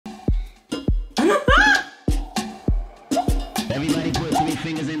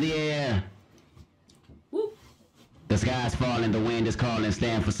fingers in the air. Whoop. The sky's falling, the wind is calling,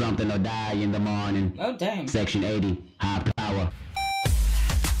 stand for something or die in the morning. Oh, damn. Section 80, high power.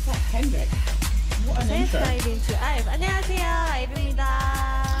 That's Kendrick. What an intro. into IVE. 안녕하세요,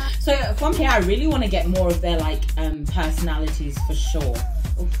 IVE입니다. So from here, I really want to get more of their like personalities for sure.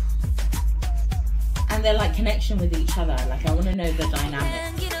 Oof. And their like connection with each other. Like I want to know the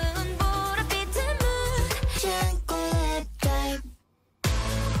dynamic.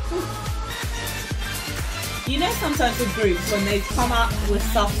 You know, sometimes with groups, when they come up with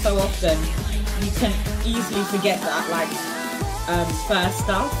stuff so often, you can easily forget that like first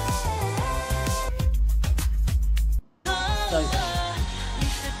stuff. So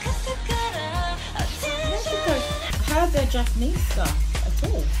I heard their Japanese stuff at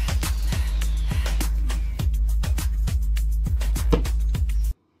all.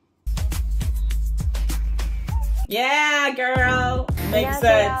 Yeah, girl. Makes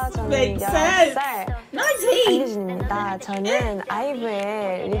sense. Makes sense. 19. 안유진입니다. 저는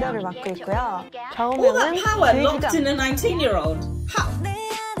IVE의 리더를 맡고 있고요. All that power locked in a 19-year-old. How?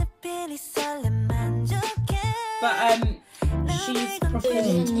 But she's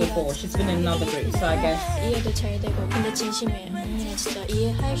performed before. She's been in another group, so I guess. 이해도 잘 되고 근데 진심이에요. 진짜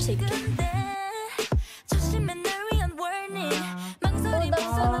이해할 수 있게.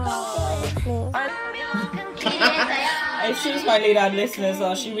 If she's my lead and listeners,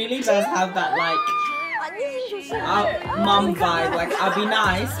 well, she really does have that like mum vibe. Like I'll be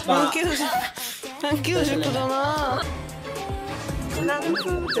nice, but 안 끼워줄 거잖아.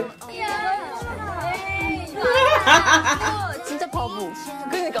 진짜 바보.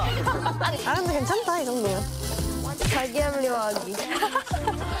 그니까. 아 근데 괜찮다 이 정도면. 자기 합리화하기.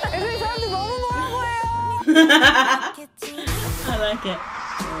 애들이 사람들 너무 뭐한 거예요. I like it.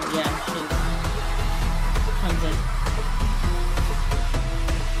 Oh, yeah, she comes in.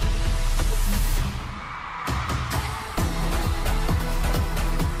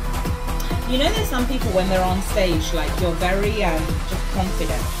 You know, there's some people when they're on stage, like you're very just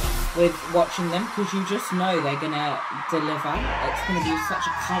confident with watching them because you just know they're gonna deliver. It's gonna be such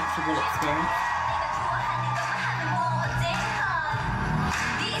a comfortable experience.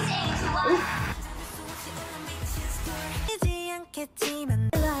 Oof.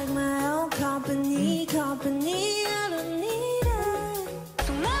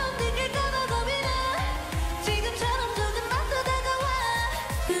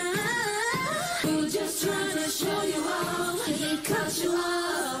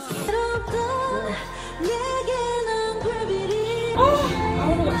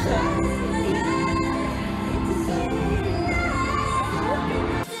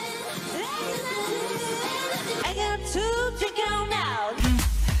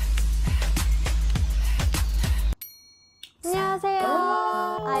 안녕하세요.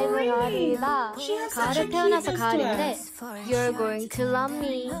 IVE 가을입니다. 가을에 태어나서 가을인데 You're going to love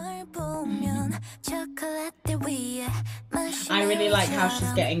me. I really like how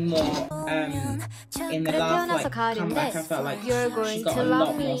she's getting more in the last like comeback. I felt like she got a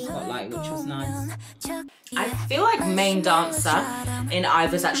lot more spotlight, which was nice. I feel like main dancer in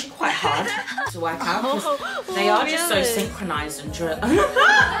IVE is actually quite hard to work out because they are just so synchronized and drill.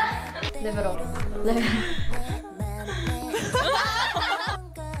 Level up.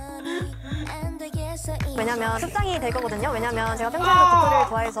 왜냐면 습장이 될 거거든요. 왜냐면 제가 평소에도 도토리를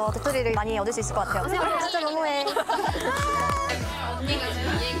좋아해서 도토리를 많이 얻을 수 있을 것 같아요. 진짜 너무해.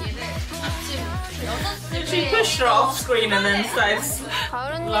 She pushed her off screen and then started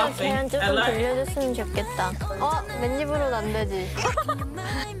laughing. 걔는 조금 들려줬으면 좋겠다. 맨입으로는 안 되지.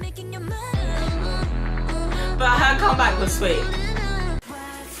 But her comeback was sweet.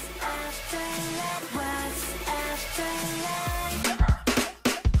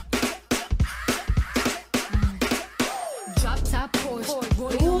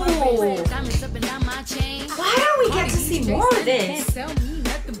 Why don't we get to see more of this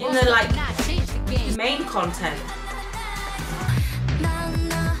in the like main content?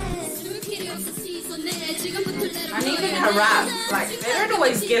 And even her rap, like they don't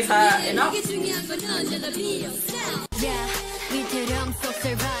always give her enough.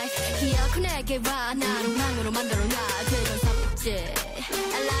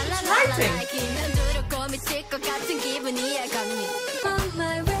 Writing.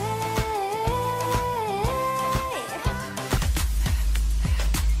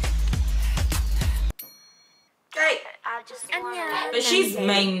 But she's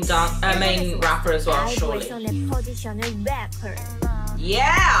main rapper as well, surely.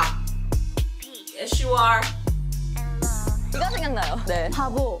 Yeah! Yes, you are. 이거 생각나요. 네.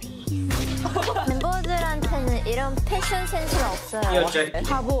 바보. 멤버들한테는 이런 패션 센스가 없어요. You're joking.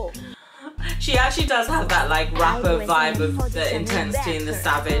 바보. She actually does have that like rapper vibe of the intensity and the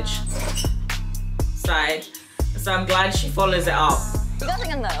savage side. So I'm glad she follows it up. 이거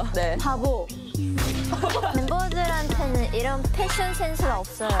생각나요. 네. 바보. 멤버들한테는 이런 패션 센스가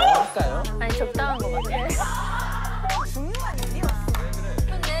없어요. 뭘까요? 아니 적당한 거 같아요.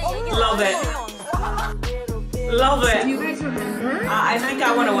 Love it. Love it. I think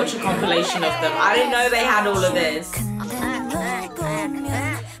I want to watch a compilation of them. I didn't know they had all of this. I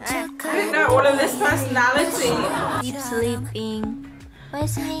didn't know all of this personality. Keep sleeping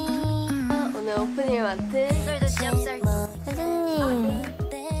with me. 오늘 오프닝을 맡은 사장님.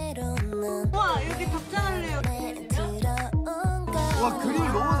 와 이렇게 답장할래요. 와 그림이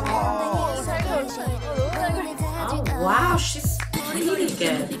너무 좋아. Oh, wow, she's really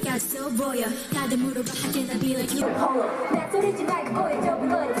good.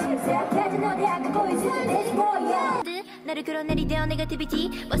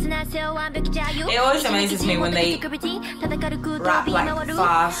 It always amazes me when they rap like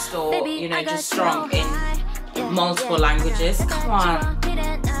fast or, you know, just strong in multiple languages. Come on.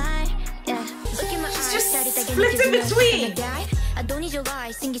 She's just flipped in between. I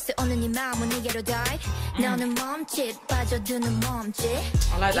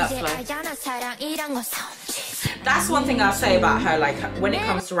like that flow. That's one thing I'll say about her, like when it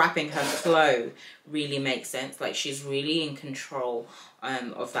comes to rapping, her flow really makes sense. Like she's really in control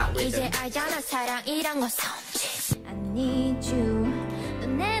of that rhythm. I need you, but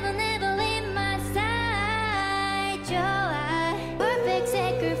never leave my side. Perfect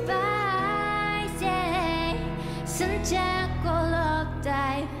sacrifice, yeah. She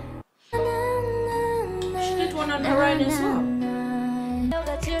did one on her own as well.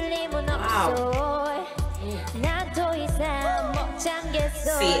 Wow.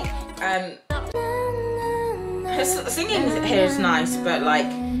 See, her singing here is nice, but like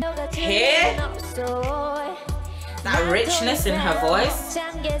here, that richness in her voice,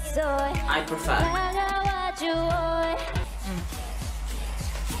 I prefer.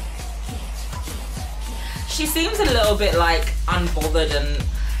 She seems a little bit like unbothered and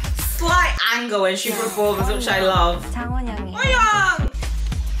slight anger when she performs, which I love. wonyoung!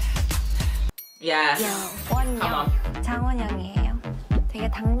 Yeah, come on. 장원영이에요. 되게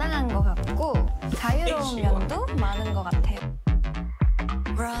당당한 것 같고 자유로운 면도 많은 것 같아요.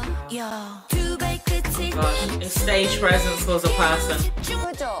 Gosh, his stage presence was a person.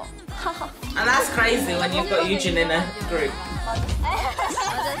 그죠? And that's crazy when you've got Yujin in a group.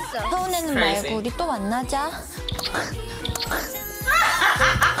 맞았어. 서운해는 말고 우리 또 만나자.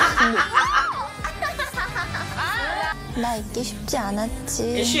 나 있기 쉽지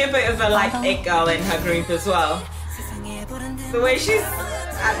않았지. Is she a bit of a like it girl in her group as well? The way she's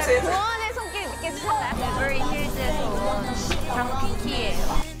acting. 조언의 손길 느껴지셨나요? 베버리 힐즈에서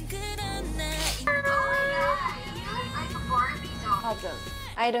장비키예요.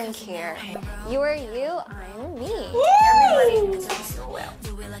 I don't care. You are you, I'm me. Everybody knows so well.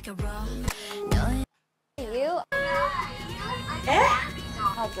 You.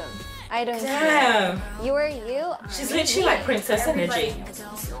 I don't care. Damn. You are you. She's literally like princess energy.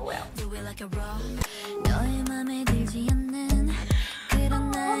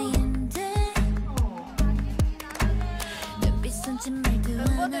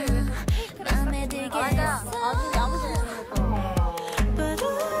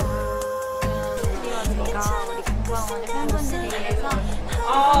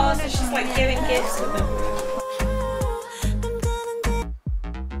 Oh, so she's like giving gifts with them.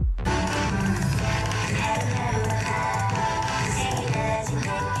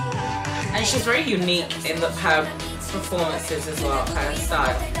 And she's very unique in her performances as well, her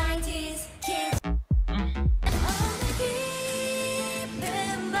style.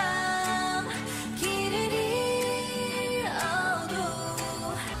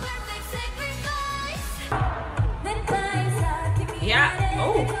 Yeah.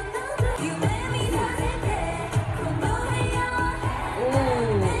 Oh.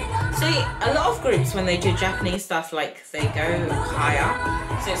 Ooh. See, a lot of groups when they do Japanese stuff, like they go higher.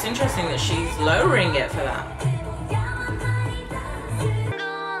 So it's interesting that she's lowering it for that.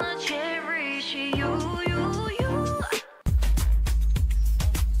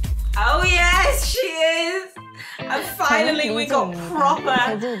 Oh yes, she is. And finally we got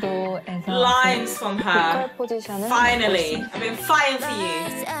proper lines from her. Finally. I've been fighting for you.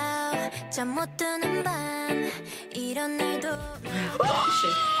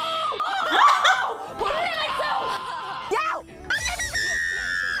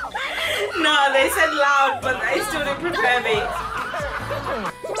 No, they said loud, but they still didn't prepare me.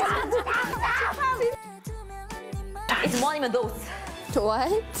 It's one 아니면 those. What?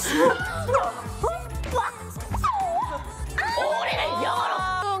 우리는 영어로.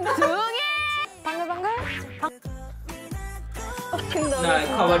 조용히. 방글방글. No,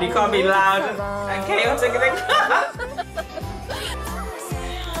 come on, you can't be loud and chaotic.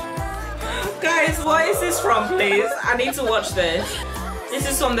 Guys, what is this from, please? I need to watch this. This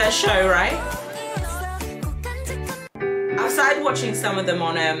is from their show, right? I've started watching some of them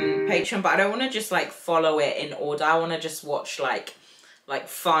on Patreon, but I don't want to just like follow it in order. I want to just watch like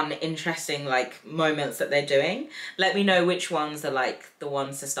fun, interesting like moments that they're doing. Let me know which ones are like the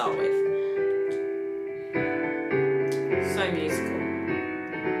ones to start with. So musical.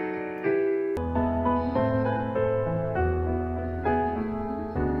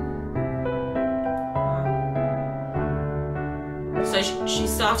 So she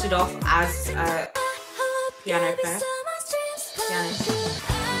started off as a piano player.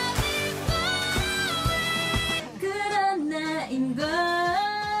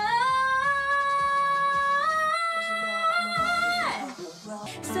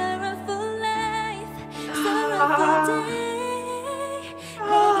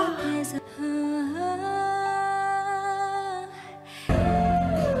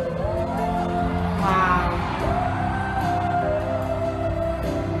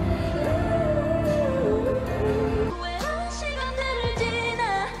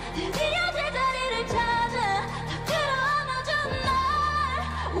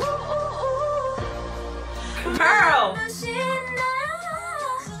 Girl!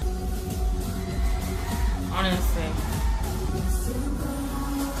 Honestly.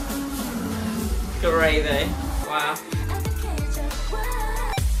 Crazy. Wow.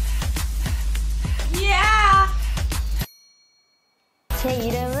 Yeah! 제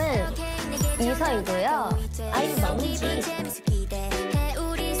이름은 이서이고요. 아이는 나머지.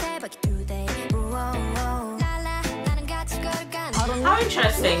 How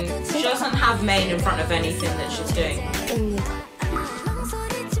interesting. She doesn't have main in front of anything that she's doing.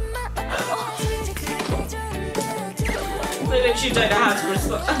 They literally don't know how to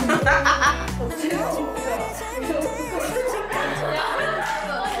respond.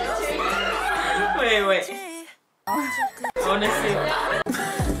 Wait. Honestly,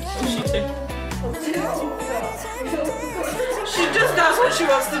 what's she doing? She just does what she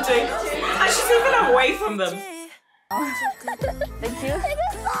wants to do. And she's even away from them. Thank you.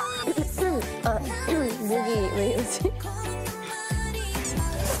 목이 왜 이러지?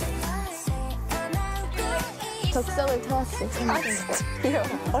 적성을 타왔어. 아 진짜.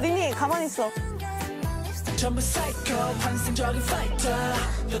 어린이 가만히 있어.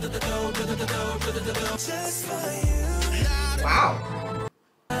 Wow.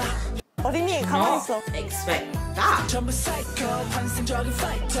 어린이 가만히 있어. Not expect that.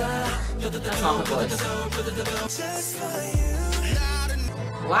 That's not her voice.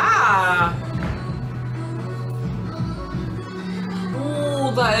 Wow.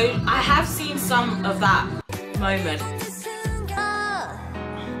 Ooh, though, I have seen some of that moment.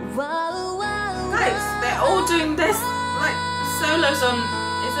 Guys, they're all doing this like solos on,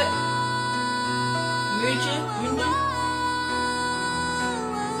 is it Yujin?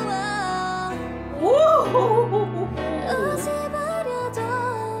 Woo!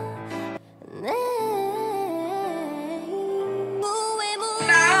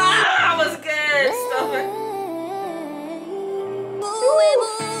 That was good. Stop it.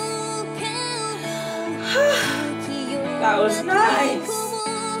 That was nice.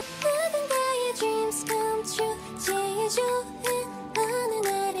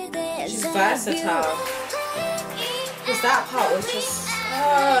 She's versatile. Because that part was just so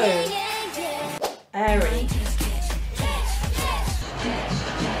airy.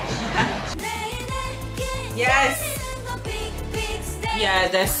 Yes! Yeah,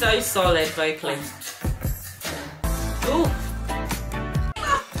 they're so solid vocally. Ooh.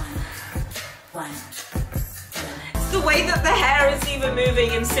 It's the way that the hair is even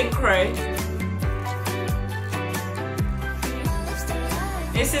moving in synchro.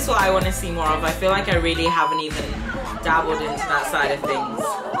 This is what I want to see more of. I feel like I really haven't even dabbled into that side of things.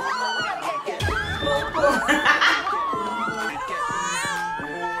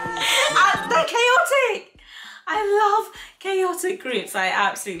 They're chaotic! I love chaotic groups. I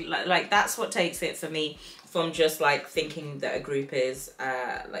absolutely like that's what takes it for me from just like thinking that a group is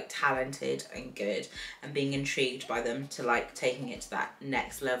like talented and good and being intrigued by them to like taking it to that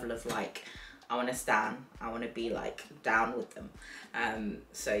next level of like I want to stand, I want to be like down with them.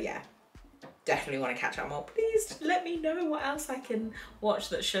 So yeah, definitely want to catch up more. Please let me know what else I can watch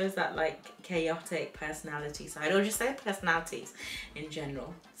that shows that like chaotic personality side, or just their personalities in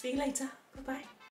general. See you later. Bye bye.